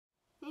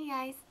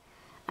guys,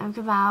 I'm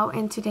Kabao,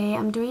 and today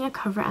I'm doing a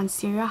cover on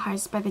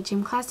Stereohearts by the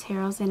Gym Class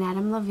Heroes and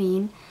Adam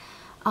Levine.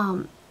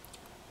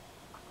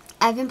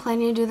 I've been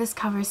planning to do this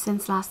cover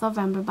since last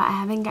November, but I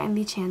haven't gotten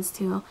the chance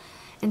to,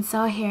 and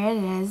so here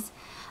it is.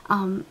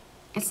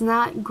 It's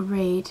not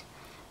great,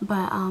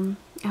 but I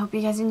hope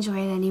you guys enjoy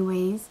it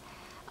anyways.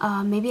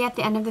 Maybe at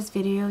the end of this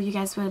video you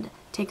guys would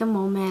take a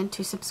moment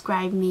to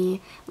subscribe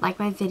me, like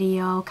my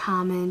video,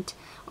 comment,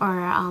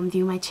 or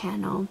view my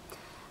channel.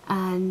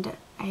 And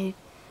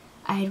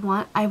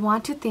I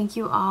want to thank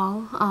you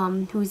all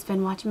who's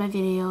been watching my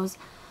videos,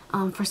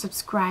 for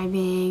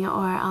subscribing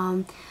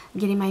or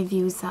getting my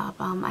views up.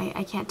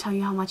 I can't tell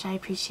you how much I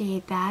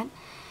appreciate that.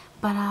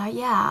 But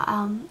yeah,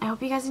 I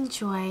hope you guys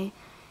enjoy,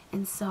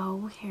 and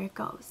so here it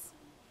goes.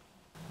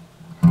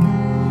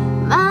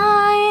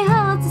 My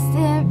heart's a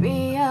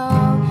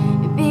stereo,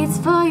 it beats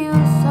for you,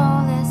 so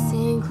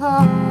listen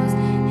close.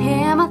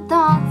 Hear my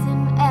thoughts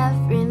in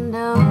every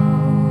note.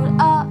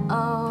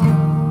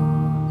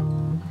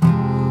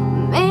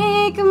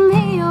 Make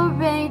me your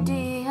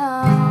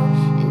radio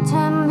and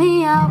turn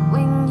me out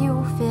when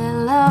you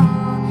feel low.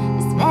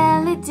 This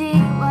melody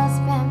was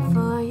meant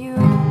for you.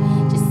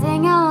 Just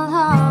sing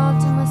along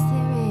to my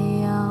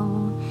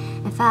stereo.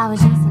 If I was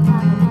just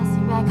another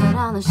messy record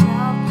on the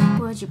shelf,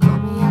 would you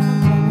put me up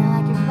and play me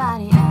like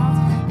everybody else?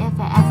 If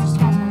I asked